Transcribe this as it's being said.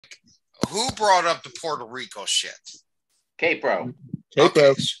Who brought up the Puerto Rico shit? K-Pro.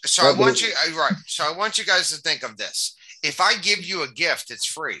 Okay, so I want you right. So I want you guys to think of this. If I give you a gift, it's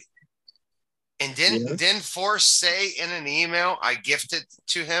free. And didn't Forrest say in an email I gifted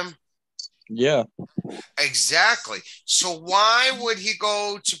to him? Yeah. Exactly. So why would he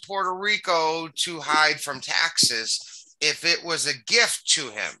go to Puerto Rico to hide from taxes if it was a gift to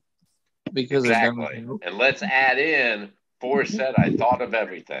him? Because exactly. And let's add in, Forrest said, I thought of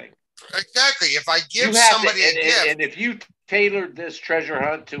everything. Exactly. If I give somebody a gift. And if you tailored this treasure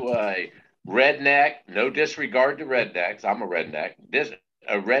hunt to a redneck, no disregard to rednecks, I'm a redneck,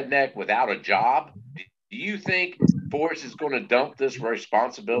 a redneck without a job, do you think Forrest is going to dump this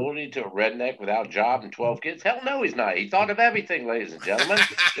responsibility to a redneck without a job and 12 kids? Hell no, he's not. He thought of everything, ladies and gentlemen.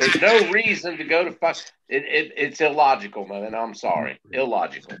 There's no reason to go to fuck. It's illogical, man. I'm sorry.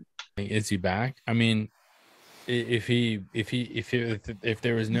 Illogical. Is he back? I mean, if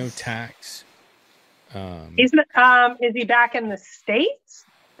there was no tax, is he back in the States?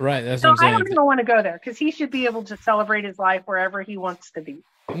 Right. That's what I'm saying. I don't even want to go there because he should be able to celebrate his life wherever he wants to be.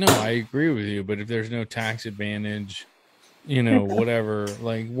 No, I agree with you. But if there's no tax advantage, whatever,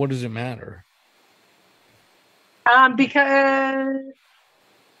 like, what does it matter? Because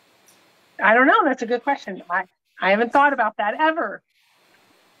I don't know. That's a good question. I haven't thought about that ever.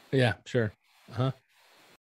 Yeah, sure.